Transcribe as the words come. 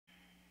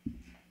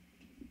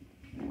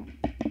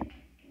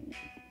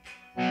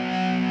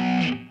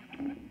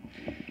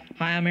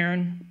Hi, I'm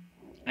Aaron.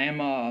 I'm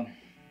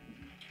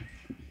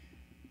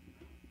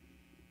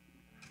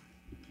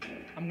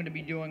gonna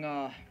be doing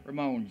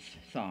Ramones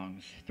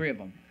songs, 3 of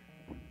them.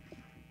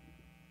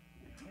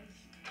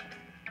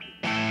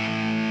 The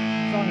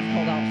song is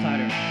called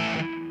Outsider.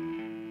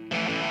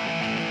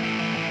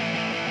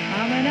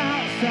 I'm an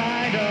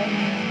outsider,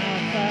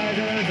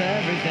 outsider of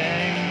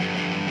everything.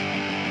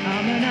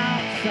 I'm an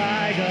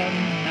outsider,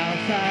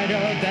 outsider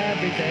of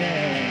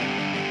everything.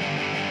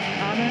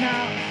 I'm an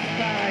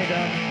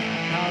outsider,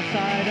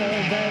 outsider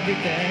of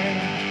everything.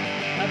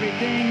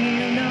 Everything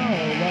you know,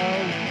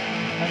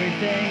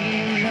 everything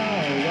you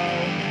know,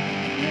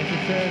 it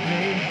deserves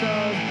me so.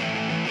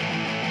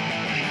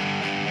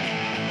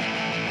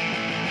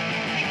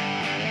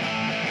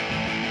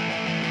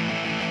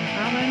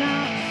 I'm an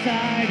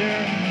outsider,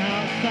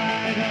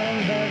 outsider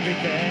of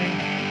everything.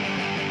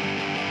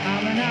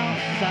 I'm an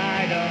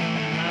outsider,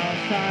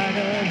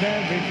 outsider of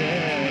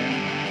everything.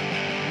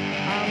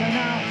 I'm an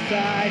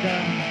outsider,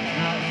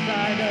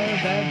 outsider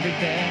of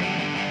everything.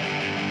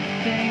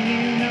 Everything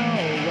you know,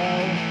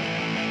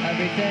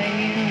 everything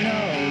you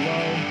know,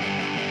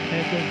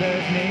 it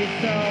deserves me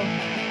so.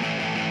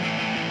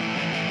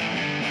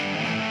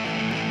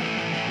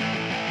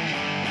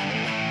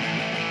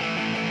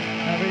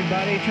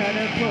 Everybody try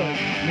to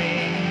push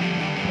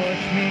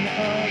me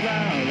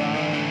around.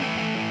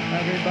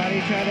 Everybody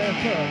try to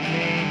put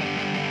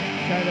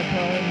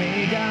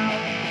me down.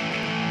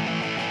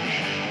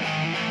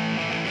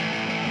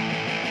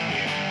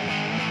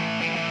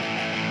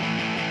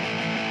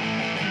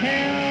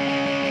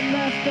 Hell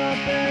messed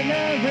up in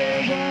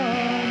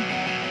everyone.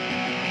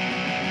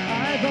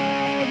 I've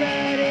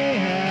already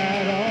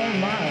had all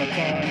my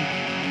fun.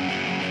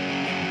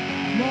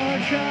 More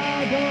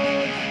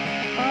troubles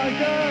are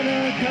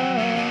gonna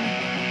come.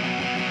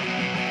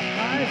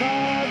 I've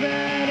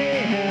already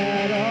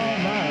had all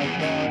my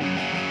fun.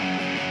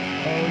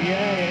 Oh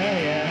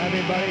yeah.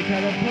 Everybody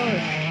try to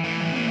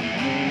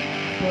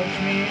push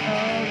me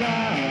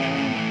around.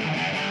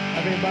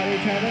 Everybody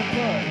try to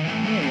put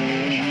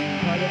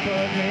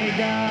me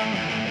down.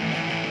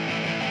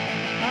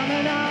 I'm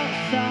an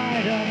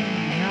outsider,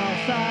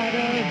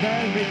 outsider of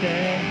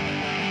everything.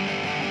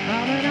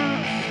 I'm an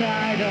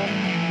outsider,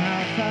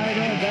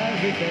 outsider of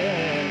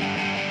everything.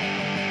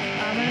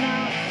 I'm an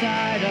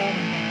outsider,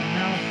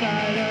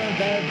 outsider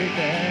of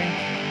everything.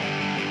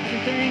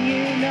 Everything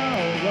you know,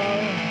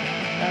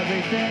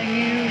 everything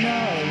you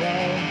know,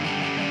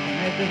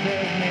 it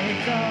deserves me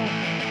so.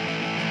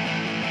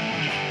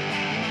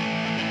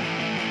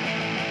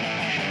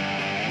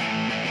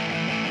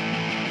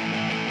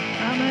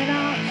 I'm an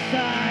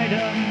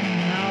outsider,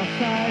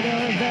 outsider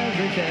of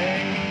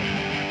everything.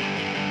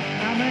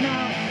 I'm an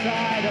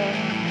outsider,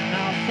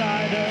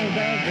 outsider of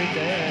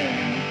everything.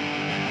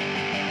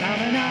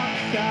 I'm an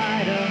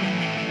outsider,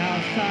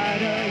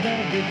 outsider of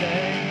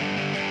everything.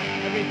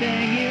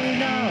 Everything you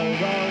know,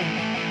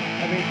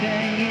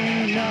 everything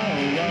you know,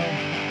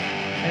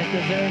 it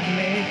deserves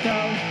me so.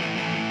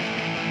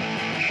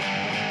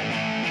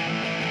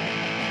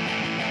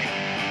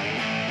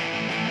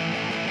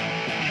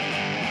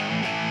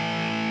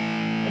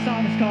 The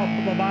song is called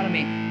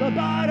Lobotomy.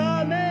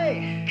 Lobotomy!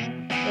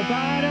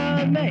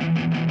 Lobotomy!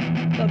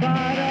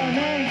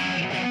 Lobotomy!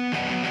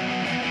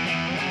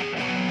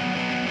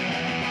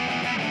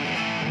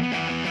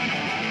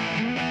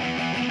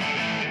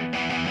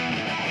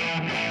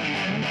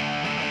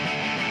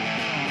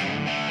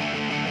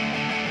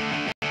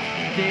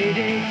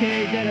 DDT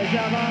did a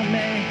job on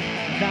me.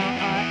 Now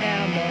I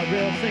am a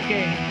real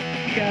sickie.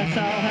 Guess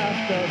I'll have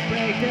to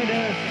break the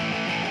news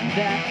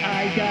that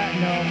I got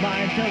no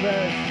mind to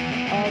lose.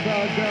 All the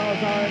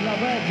girls are in love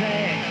with me.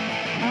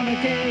 I'm a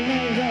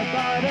teenager,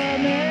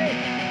 lobotomy.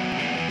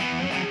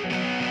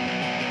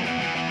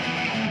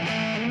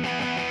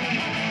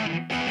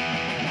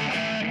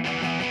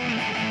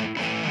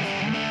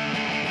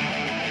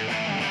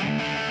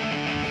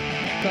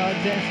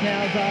 Bugs and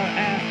snails are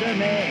after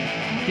me.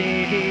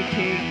 DDT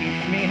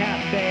keeps me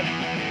happy.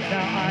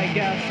 Now I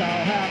guess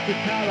I'll have to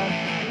tell them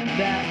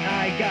that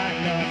I got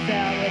no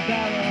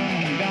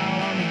cerebellum. Now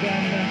I'm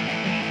gonna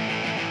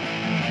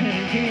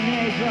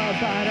teenage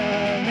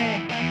lobotomy.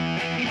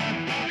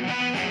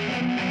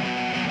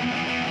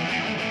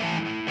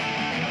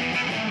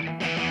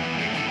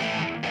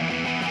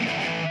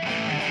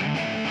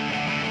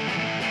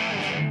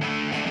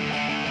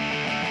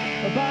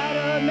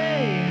 Lobotomy,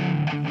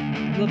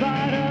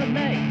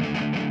 lobotomy,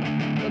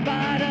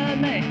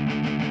 lobotomy,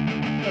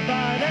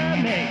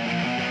 lobotomy.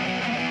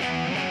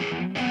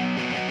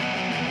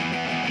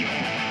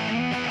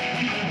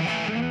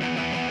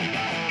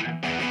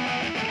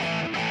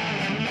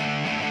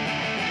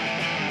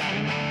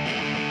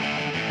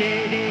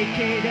 DDT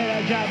did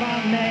a job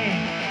on me.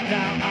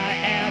 Now I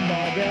am a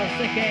real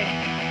sickie.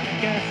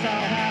 Guess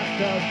I'll have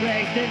to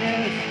break the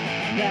news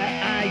that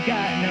I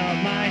got no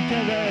mind to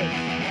lose.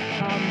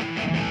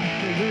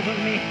 Live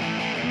with me.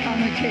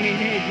 I'm a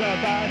teenage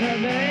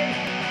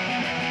lobotomy.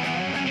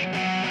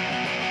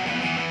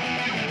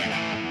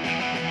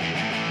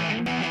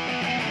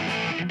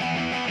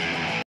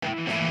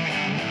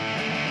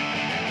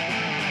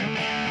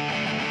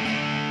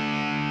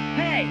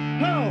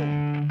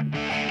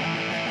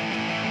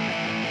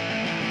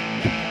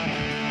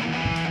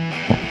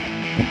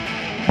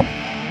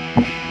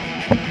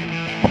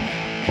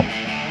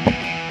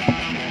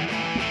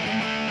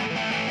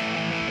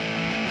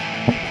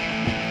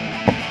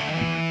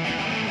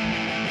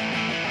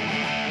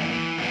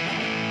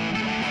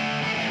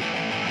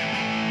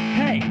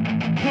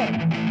 ho,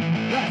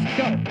 let's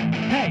go.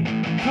 Hey,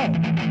 ho,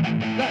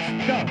 let's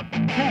go.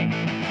 Hey,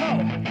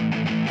 ho,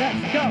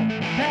 let's go.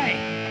 Hey,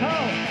 ho,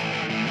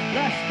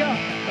 let's go.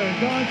 We're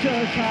going to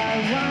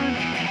Taiwan,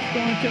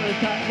 going to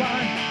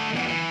Taiwan,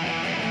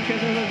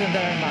 cause they're losing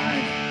their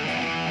minds.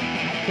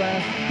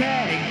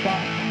 Blitzkrieg,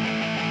 but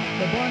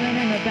the woman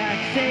in the back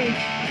seat,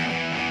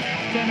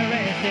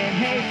 generating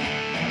hate,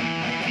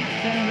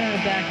 sending in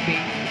the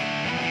backbeat.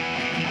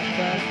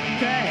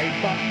 Blitzkrieg,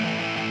 but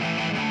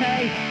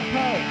hey,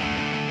 ho,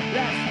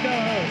 let's go.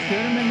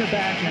 Shoot them in the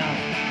back now.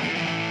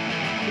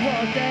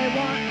 What they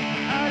want,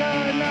 I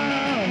don't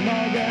know.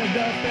 Morgan's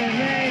up and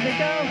ready to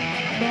go.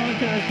 Going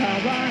to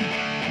Taiwan,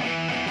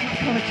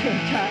 going to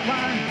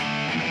Taiwan,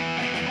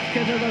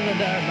 cause they're losing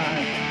their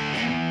minds.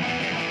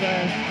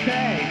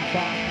 Blitzkrieg,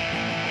 but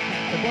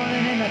the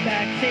woman in the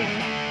back seat,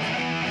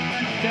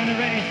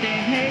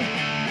 generating hate,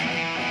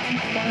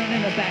 falling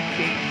in the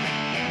backbeat.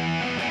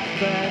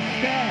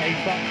 Blitzkrieg,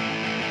 but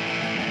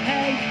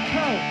hey,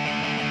 ho,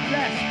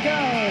 let's go.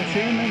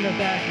 Shoot them in the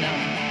back now.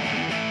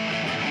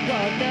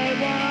 What they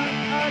want,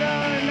 I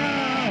don't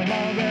know.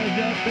 Morgan's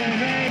up and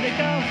ready to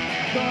go.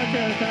 Going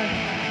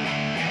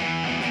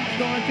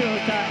to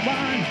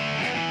Taiwan,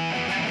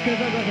 cause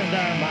they're losing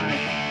their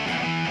minds.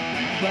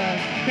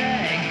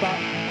 Blitzkrieg, but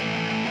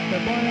the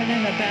woman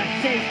in the back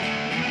seat,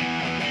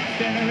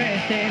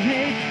 generating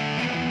hate,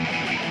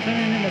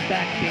 turning in the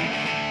backbeat.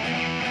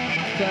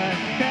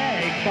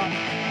 Blitzkrieg, but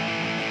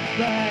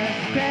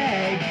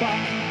Blitzkrieg, but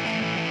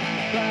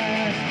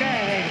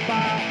Blitzkrieg,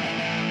 but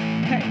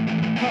hey,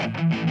 ho,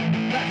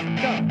 let's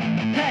go.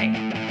 Hey,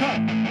 ho,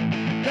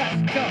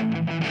 let's go.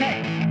 Hey,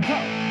 ho,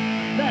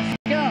 let's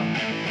go.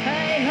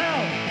 Hey, ho,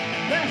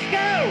 let's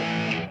go.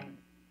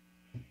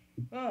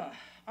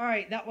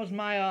 Alright, that was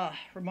my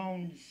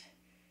Ramones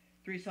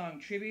 3-song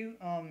tribute.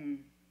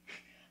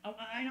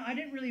 I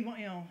didn't really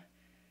want,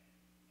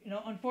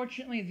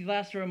 unfortunately the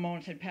last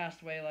Ramones had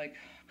passed away like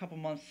a couple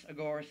months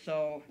ago or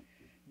so.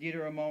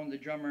 Dieter Ramon, the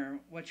drummer,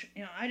 which,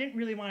 I didn't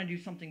really want to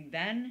do something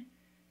then,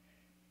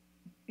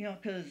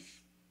 because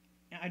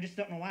I just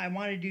don't know why. I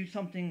wanted to do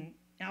something,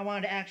 I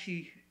wanted to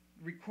actually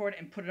record it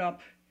and put it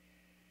up,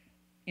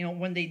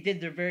 when they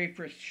did their very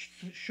first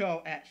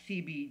show at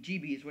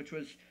CBGB's, which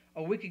was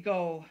a week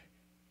ago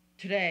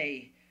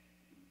today,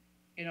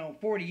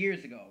 40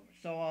 years ago.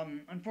 So,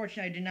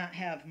 unfortunately, I did not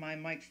have my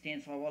mic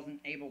stand, so I wasn't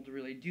able to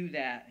really do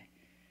that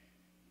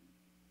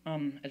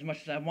as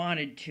much as I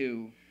wanted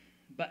to.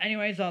 But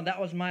anyways, that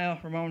was my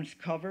Ramones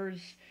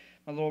covers,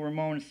 my little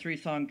Ramones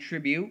 3-song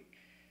tribute.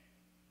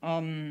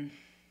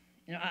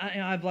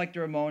 I've liked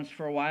the Ramones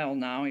for a while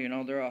now.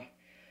 They're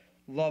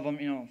love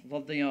them.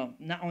 Love the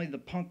not only the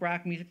punk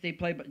rock music they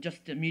play, but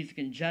just the music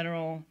in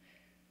general.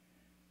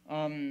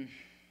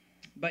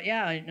 But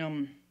yeah, I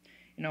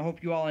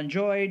hope you all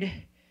enjoyed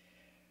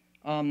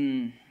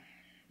my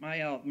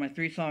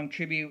 3-song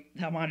tribute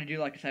that I wanted to do,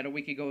 like I said, a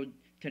week ago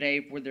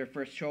today for their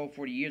first show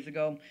 40 years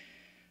ago.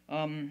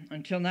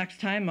 Until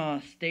next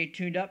time, stay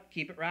tuned up,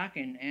 keep it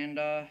rocking, and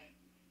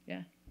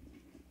yeah.